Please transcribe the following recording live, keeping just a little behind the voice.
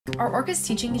Are orcas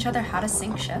teaching each other how to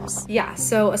sink ships? Yeah,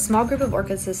 so a small group of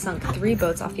orcas has sunk 3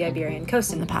 boats off the Iberian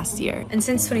coast in the past year. And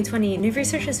since 2020, new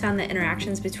research has found that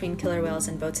interactions between killer whales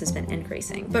and boats has been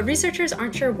increasing. But researchers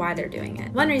aren't sure why they're doing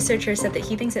it. One researcher said that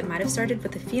he thinks it might have started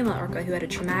with a female orca who had a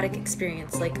traumatic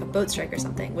experience, like a boat strike or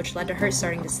something, which led to her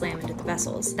starting to slam into the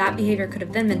vessels. That behavior could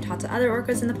have then been taught to other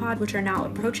orcas in the pod, which are now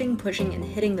approaching, pushing, and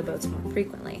hitting the boats more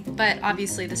frequently. But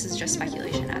obviously this is just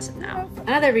speculation as of now.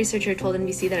 Another researcher told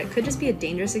NBC that it could just be a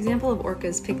dangerous example of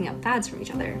orcas picking up fads from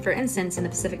each other. For instance, in the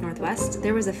Pacific Northwest,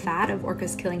 there was a fad of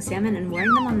orcas killing salmon and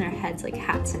wearing them on their heads like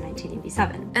hats in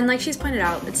 1987. And like she's pointed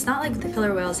out, it's not like the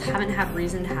killer whales haven't had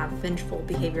reason to have vengeful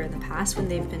behavior in the past when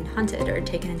they've been hunted or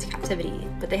taken into captivity,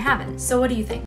 but they haven't. So what do you think?